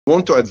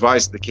want to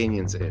advise the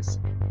Kenyans is,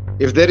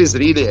 if there is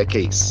really a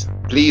case,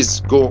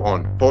 please go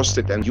on, post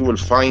it, and you will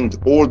find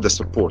all the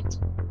support.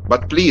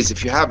 But please,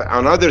 if you have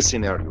another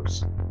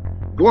scenarios,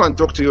 go and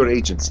talk to your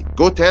agency.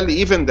 Go tell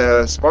even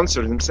the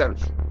sponsor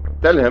himself.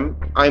 Tell him,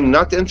 I'm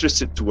not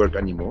interested to work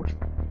anymore.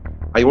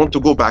 I want to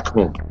go back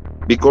home.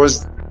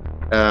 Because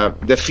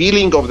the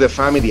feeling of the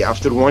family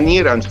after 1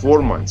 year and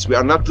 4 months, we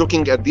are not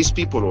looking at these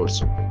people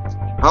also.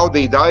 How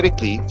they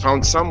directly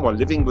found someone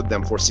living with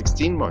them for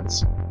 16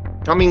 months,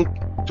 coming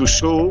to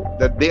show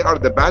that they are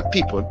the bad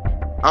people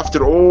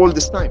after all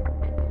this time.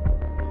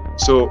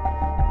 So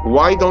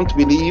why don't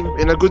we live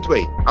in a good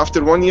way?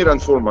 After 1 year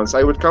and 4 months,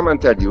 I would come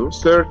and tell you,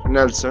 Sir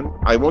Nelson,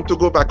 I want to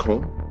go back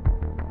home.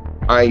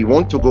 I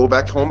want to go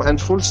back home, and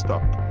full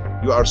stop.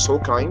 You are so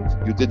kind.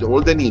 You did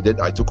all the needed.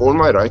 I took all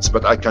my rights,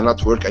 but I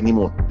cannot work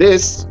anymore.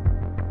 This,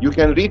 you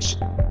can reach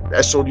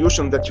a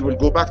solution that you will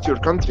go back to your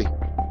country.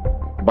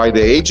 By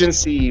the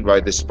agency, by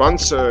the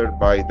sponsor,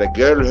 by the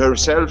girl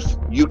herself,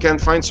 you can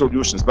find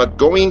solutions. But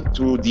going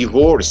to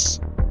divorce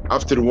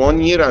after 1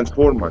 year and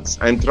 4 months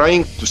and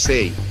trying to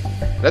say,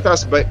 let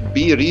us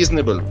be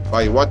reasonable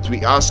by what we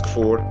ask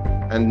for,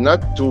 and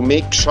not to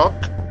make shock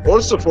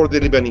also for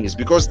the Lebanese,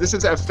 because this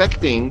is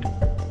affecting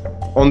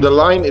on the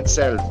line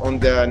itself, on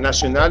the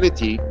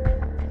nationality,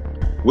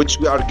 which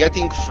we are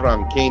getting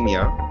from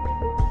Kenya,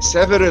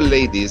 several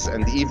ladies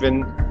and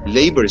even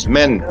laborers,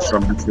 men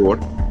from before,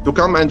 to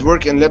come and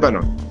work in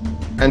Lebanon.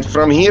 And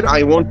from here,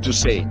 I want to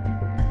say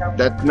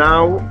that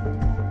now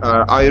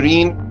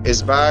Irene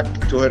is back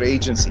to her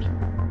agency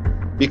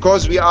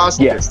because we asked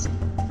this,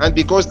 and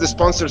because the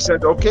sponsor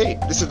said, okay,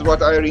 this is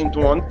what Irene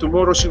wants,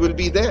 tomorrow she will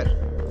be there.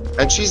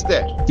 And she's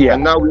there.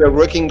 And now we are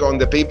working on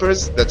the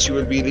papers that she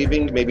will be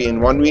leaving maybe in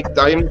 1 week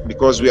time,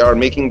 because we are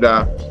making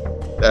the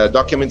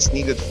documents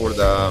needed for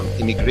the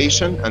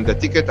immigration and the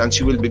ticket, and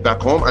she will be back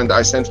home. And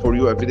I sent for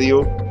you a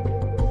video,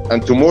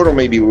 and tomorrow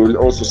maybe we will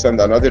also send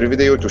another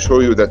video to show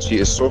you that she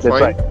is so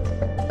fine,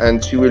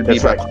 and she will be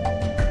back.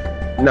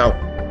 Now,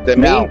 the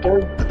main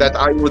point that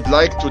I would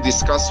like to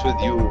discuss with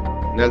you,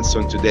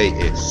 Nelson, today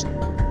is,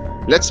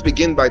 let's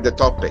begin by the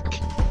topic.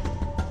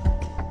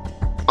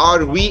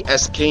 Are we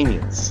as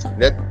Kenyans,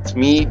 let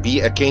me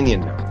be a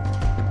Kenyan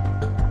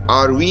now,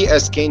 are we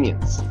as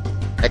Kenyans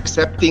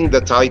accepting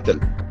the title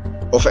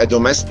of a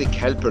domestic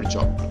helper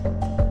job?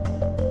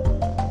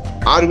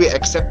 Are we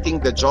accepting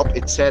the job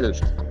itself?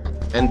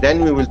 And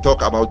then we will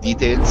talk about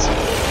details.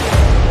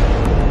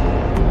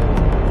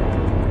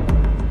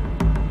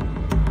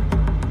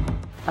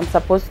 I'm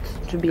supposed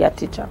to be a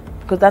teacher,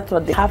 because that's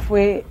what they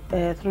halfway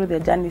through the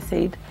journey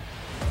said.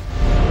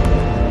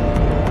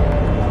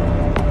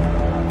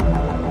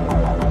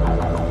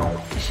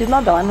 She's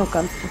not the one who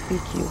comes to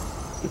pick you.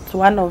 It's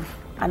one of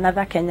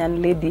another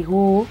Kenyan lady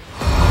who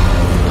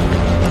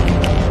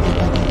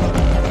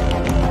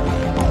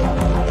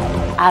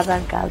other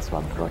girls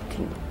were brought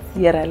in,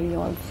 Sierra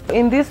Leone.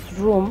 In this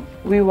room,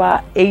 we were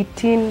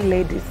 18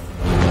 ladies.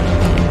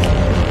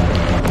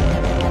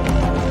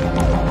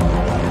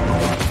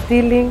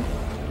 Stealing,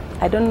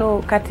 I don't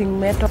know, cutting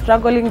metal,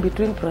 struggling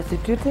between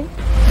prostituting